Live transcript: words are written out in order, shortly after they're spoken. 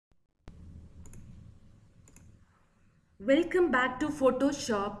Welcome back to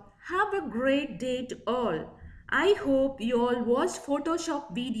Photoshop. Have a great day to all. I hope you all watched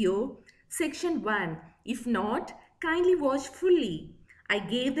Photoshop video section 1. If not, kindly watch fully. I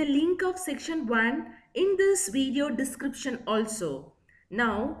gave the link of section 1 in this video description also.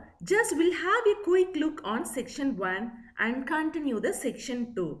 Now, just we'll have a quick look on section 1 and continue the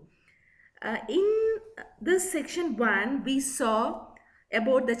section 2. In this section 1, we saw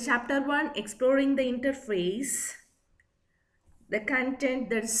about the chapter 1 exploring the interface, the content.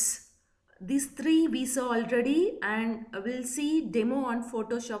 That's these three we saw already, and we'll see demo on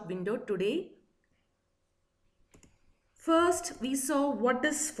Photoshop window today. First we saw what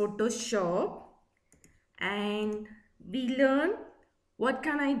is Photoshop, and we learn what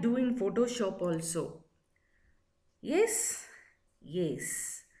can I do in Photoshop also. Yes.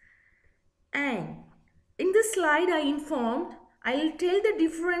 And in this slide I informed I'll tell the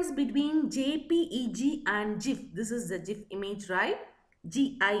difference between JPEG and GIF. This is the GIF image, right?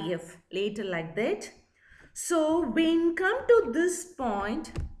 GIF, later like that. So when come to this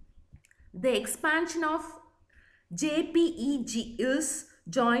point, the expansion of JPEG is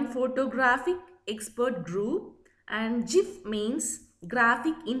Joint Photographic Expert Group, and GIF means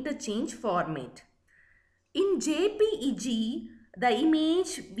Graphic Interchange Format. In JPEG, the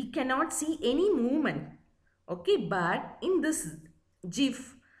image we cannot see any movement. Okay, but in this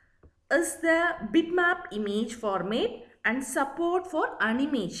GIF is the bitmap image format and support for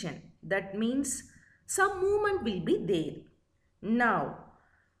animation. That means some movement will be there. Now,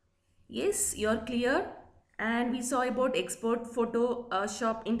 yes, you're clear. And we saw about export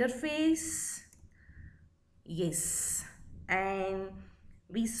Photoshop interface. Yes, and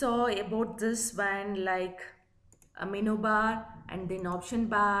we saw about this one like a menu bar and then option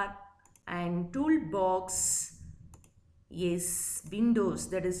bar and toolbox. Yes, windows,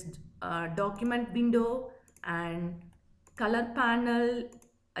 that is document window and color panel,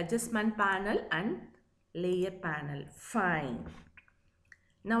 adjustment panel and layer panel. Fine.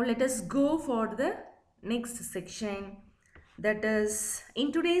 Now let us go for the next section. That is,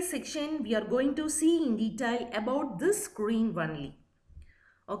 in today's section we are going to see in detail about this screen only.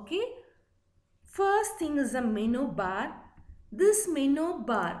 Okay. First thing is a menu bar. This menu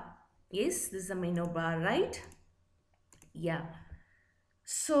bar, yes, this is a menu bar, right? Yeah.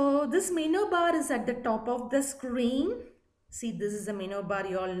 So this menu bar is at the top of the screen. See, this is a menu bar,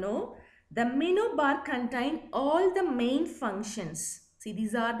 you all know. The menu bar contains all the main functions. See,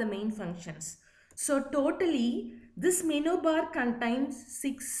 these are the main functions. So totally, this menu bar contains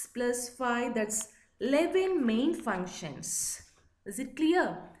 6 plus 5, that's 11 main functions. Is it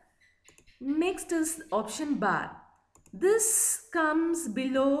clear? Next is option bar. This comes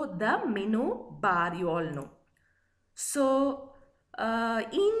below the menu bar, you all know. So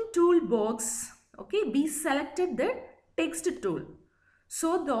in toolbox, okay, we selected the text tool.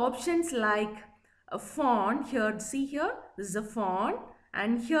 So the options like a font, here, see here, this is a font,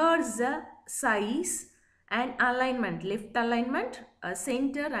 and here's the size and alignment, left alignment,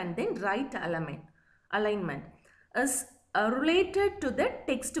 center and then right alignment is related to the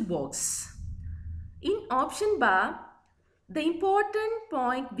text box. In option bar, the important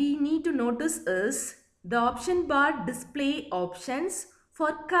point we need to notice is the option bar display options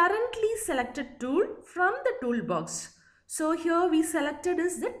for currently selected tool from the toolbox. So here we selected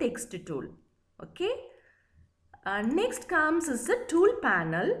is the text tool. Okay. Next comes is the tool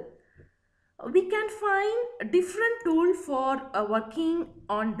panel. We can find a different tool for working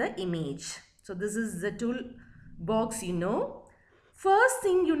on the image. So this is the tool box, you know. First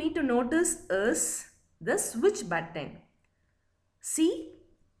thing you need to notice is the switch button. See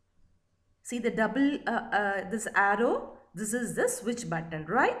the double this arrow, this is the switch button,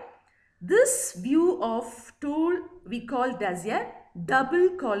 right? This view of tool we call it as a double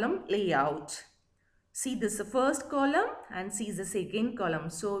column layout. See, this is the first column and see the second column.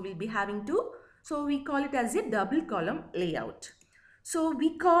 So we'll be having two. So we call it as a double column layout. So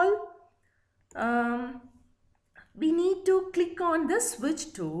we need to click on the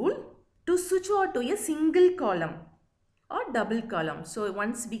switch tool to switch over to a single column or double column. So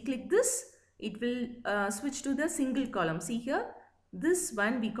once we click this, it will switch to the single column. See here, this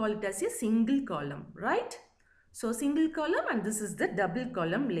one we call it as a single column, right? So single column, and this is the double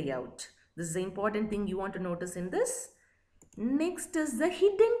column layout. This is the important thing you want to notice in this. Next is the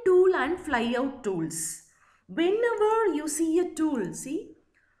hidden tool and flyout tools. Whenever you see a tool, see,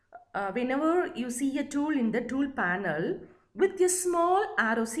 whenever you see a tool in the tool panel with a small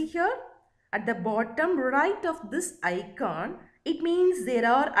arrow, see here at the bottom right of this icon, it means there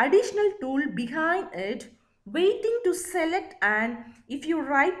are additional tool behind it waiting to select, and if you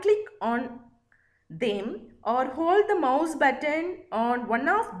right click on them or hold the mouse button on one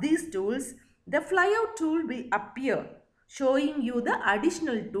of these tools, the flyout tool will appear, showing you the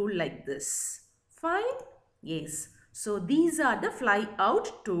additional tool like this. Fine? Yes. So these are the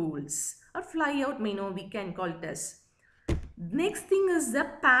flyout tools or flyout menu we can call it as. Next thing is the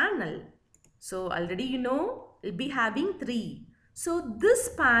panel. So already you know we'll be having three. So this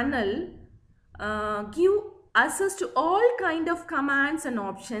panel give access to all kind of commands and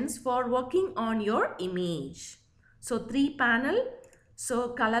options for working on your image. So three panel. So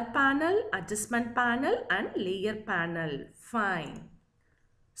color panel, adjustment panel and layer panel. Fine.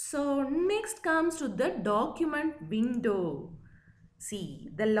 So next comes to the document window. See,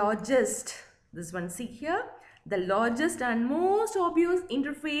 the largest, this one see here, the largest and most obvious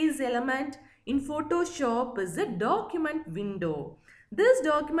interface element in Photoshop is the document window. This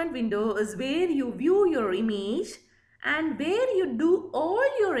document window is where you view your image and where you do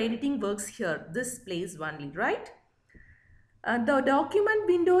all your editing works here. This place only, right? The document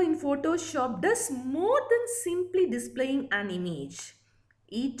window in Photoshop does more than simply displaying an image.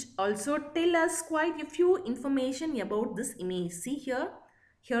 It also tells us quite a few information about this image. See here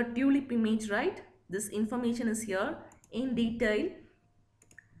tulip image, right? This information is here in detail.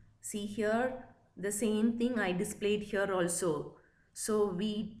 See here the same thing I displayed here also. So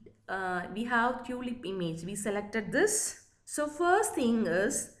we have tulip image. We selected this. So first thing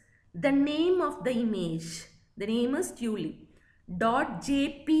is the name of the image. The name is tulip dot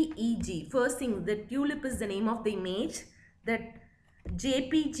jpeg. First thing, the tulip is the name of the image. That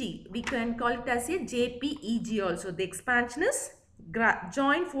jpg we can call it as a jpeg also. The expansion is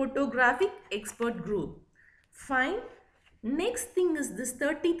joint photographic expert group. Fine. Next thing is this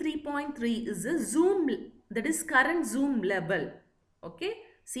 33.3 is a zoom, that is current zoom level. Okay.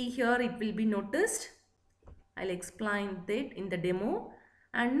 See here it will be noticed. I'll explain that in the demo.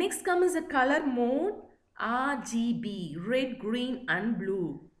 And next comes the color mode RGB, red, green and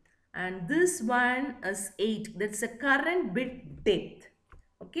blue. And this one is 8. That's a current bit depth.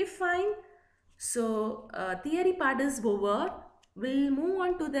 Okay, fine. So theory part is over. We'll move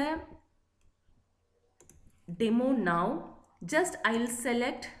on to the demo now. Just I'll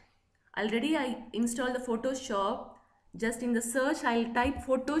select, already I installed the Photoshop. Just in the search I'll type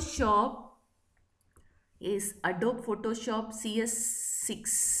Photoshop is Adobe Photoshop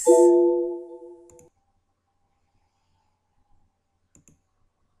CS6.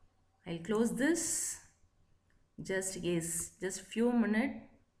 I'll close this. Just few minutes.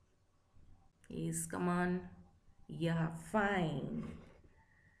 Yes, come on. Yeah, fine.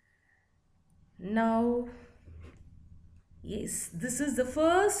 Now, yes, this is the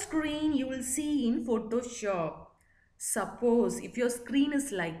first screen you will see in Photoshop. Suppose if your screen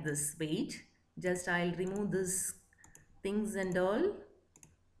is like this, wait, just I'll remove this things and all.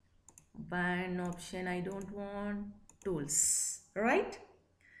 Ban option, I don't want tools, right?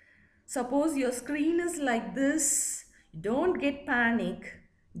 Suppose your screen is like this, don't get panic.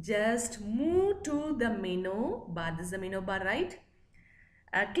 Just move to the menu bar. This is the menu bar, right?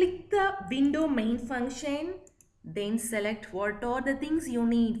 Click the window main function, then select what are the things you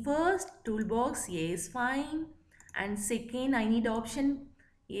need. First, toolbox, yes, fine. And second, I need option,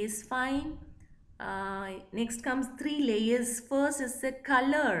 yes, fine. Next comes three layers. First is the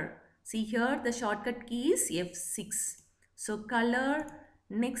color. See here, the shortcut key is F6. So color.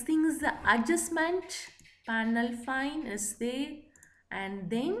 Next thing is the adjustment panel, fine, is there. And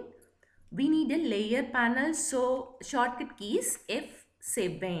then we need a layer panel, so shortcut key is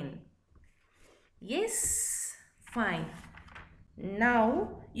F7. Yes, fine.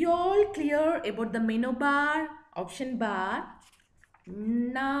 Now you all clear about the menu bar, option bar.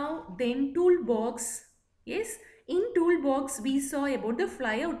 Now then toolbox. Yes, in toolbox we saw about the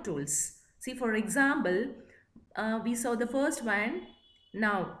flyout tools. See, for example, we saw the first one.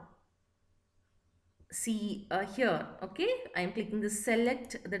 Now see here, okay, I am clicking the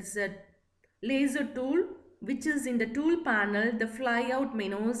select, that's a laser tool, which is in the tool panel. The flyout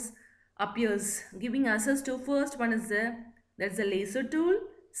menus appears, giving access to first one is the, that's a laser tool,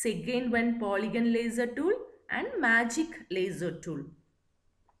 second one polygon laser tool and magic laser tool.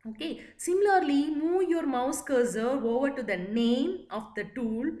 Okay, similarly move your mouse cursor over to the name of the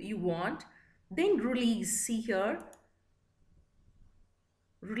tool you want, then release. See here,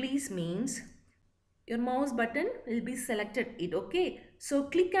 release means your mouse button will be selected it. Okay, so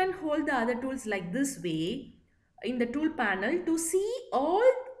click and hold the other tools like this way in the tool panel to see all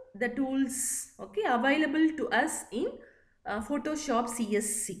the tools, okay, available to us in Photoshop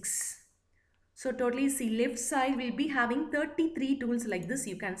CS6. So totally see left side will be having 33 tools like this,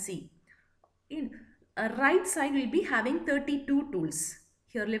 you can see. In right side will be having 32 tools.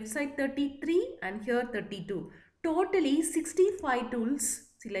 Here left side 33 and here 32. Totally 65 tools.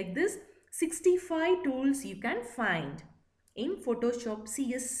 See like this, 65 tools you can find in Photoshop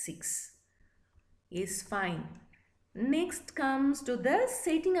CS6. Is fine. Next comes to the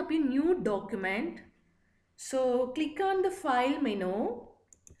setting up a new document. So click on the file menu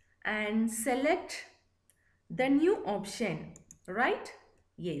and select the new option, right?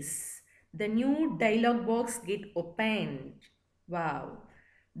 Yes, the new dialog box get opened. Wow,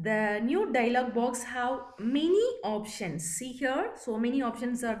 the new dialog box have many options. See here, so many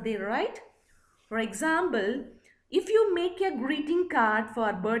options are there, right? For example, if you make a greeting card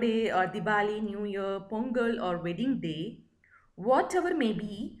for birthday or Diwali, New Year, Pongal or wedding day, whatever may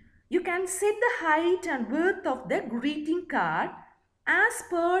be, you can set the height and width of the greeting card as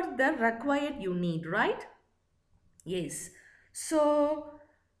per the required you need, right? Yes. So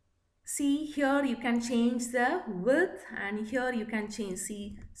see here you can change the width and here you can change,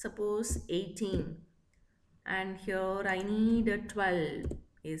 see, suppose 18 and here I need a 12.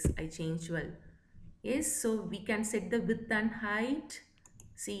 Yes, I change 12. Yes, so we can set the width and height.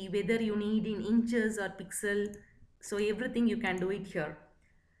 See whether you need in inches or pixel. So everything you can do it here.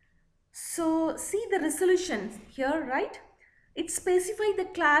 So see the resolution here, right? It specifies the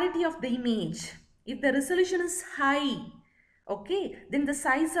clarity of the image. If the resolution is high, okay, then the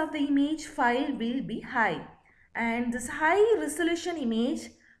size of the image file will be high. And this high resolution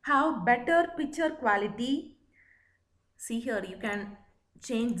image have better picture quality. See here, you can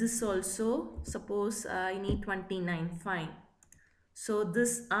change this also. Suppose I need 29, fine. So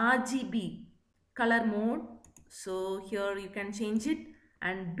this RGB color mode, so here you can change it,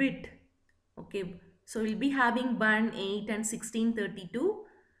 and bit, okay, so we'll be having 1 8 and 1632.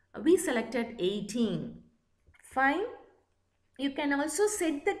 We selected 18, fine. You can also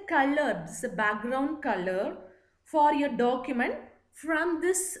set the color, this is the background color for your document from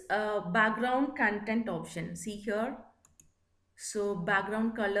this background content option. See here, so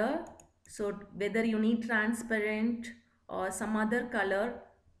background color, so whether you need transparent or some other color,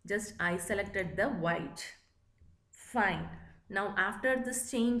 just I selected the white, fine. Now after this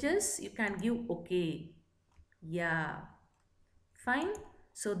changes you can give okay. Yeah, fine.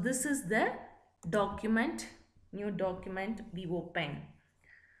 So this is the document, new document we open.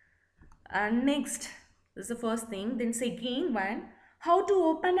 And next, this is the first thing. Then second one, how to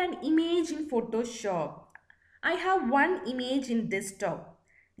open an image in Photoshop. I have one image in desktop.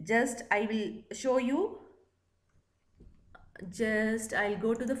 Just I will show you. Just I'll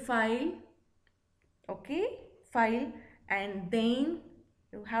go to the file. Okay, file, and then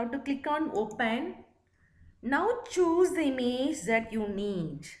you have to click on open. Now choose the image that you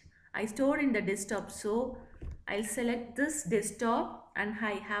need. I stored in the desktop, so I'll select this desktop and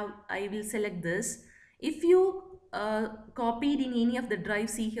I will select this. If you copied in any of the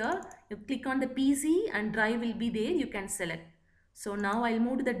drives, see here, you click on the PC and drive will be there, you can select. So now I'll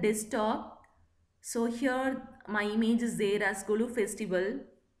move to the desktop. So here my image is there as Golu Festival.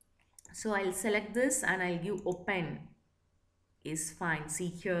 So I'll select this and I'll give open. Is fine, see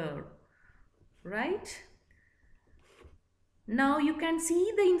here, right? Now you can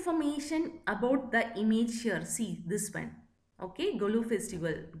see the information about the image here. See this one. Okay, Golu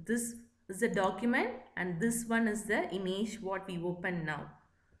Festival. This is the document and this one is the image what we open now.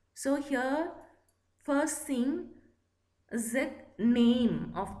 So here first thing is the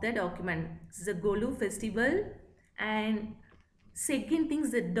name of the document. This is the Golu Festival, and second thing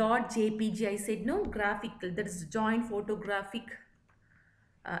is the .jpg. I said no, graphical, that is joint photographic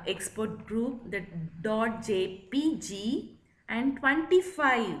export group, that .jpg, and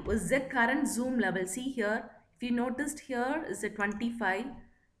 25 was the current zoom level. See here, if you noticed here is a 25.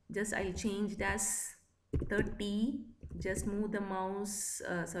 Just I'll change it as 30. Just move the mouse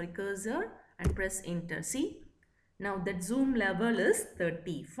cursor and press enter. See, now that zoom level is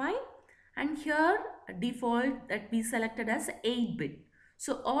 30, fine. And here default that we selected as 8-bit.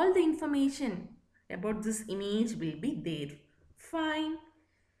 So all the information about this image will be there, fine.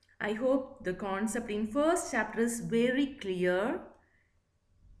 I hope the concept in first chapter is very clear.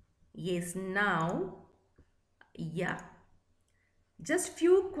 Yes, now, yeah. Just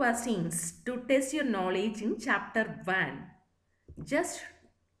few questions to test your knowledge in chapter 1. Just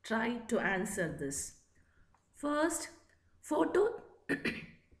try to answer this. First, photo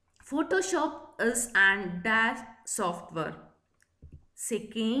Photoshop is an dash software.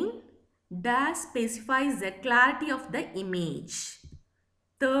 Second, dash specifies the clarity of the image.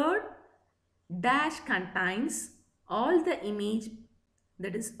 Third, dash contains all the image,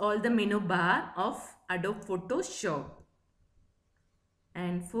 that is all the menu bar of Adobe Photoshop.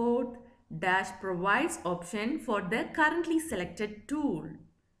 And fourth, dash provides option for the currently selected tool.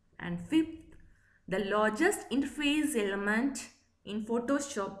 And fifth, the largest interface element in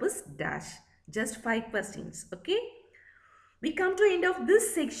Photoshop is dash. Just 5 questions. Okay. We come to end of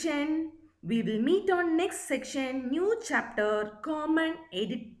this section. We will meet on next section, new chapter, common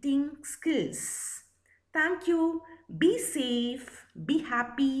editing skills. Thank you. Be safe. Be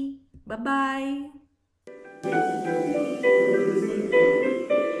happy. Bye bye.